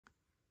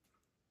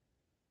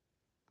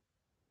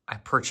I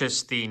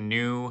purchased the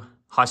new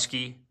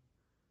Husky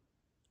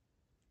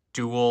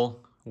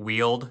dual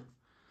wheeled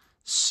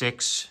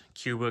 6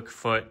 cubic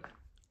foot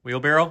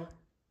wheelbarrow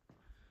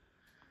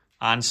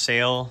on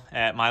sale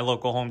at my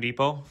local Home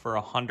Depot for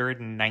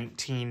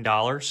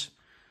 $119.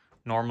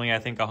 Normally, I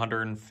think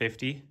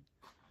 $150.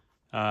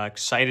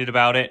 Excited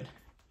about it.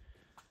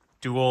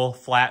 Dual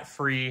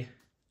flat-free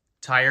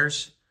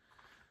tires.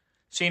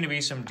 Seem to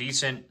be some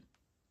decent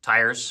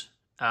tires.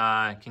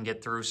 Can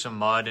get through some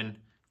mud and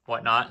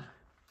whatnot.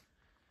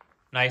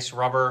 Nice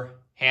rubber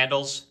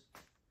handles.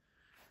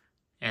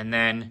 And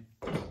then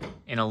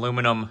an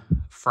aluminum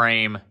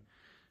frame,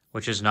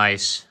 which is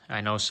nice.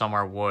 I know some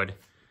are wood.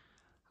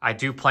 I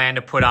do plan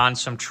to put on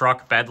some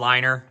truck bed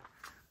liner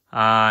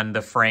on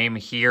the frame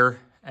here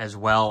as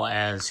well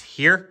as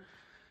here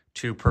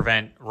to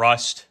prevent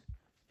rust,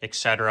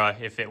 etc.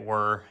 if it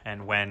were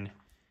and when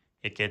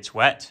it gets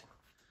wet.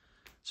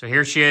 So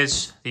here she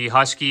is, the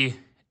Husky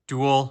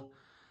dual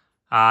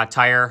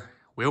tire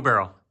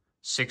wheelbarrow,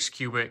 6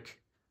 cubic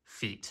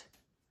feet.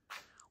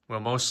 We'll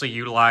mostly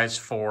utilize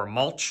for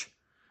mulch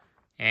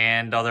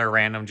and other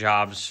random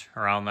jobs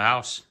around the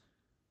house.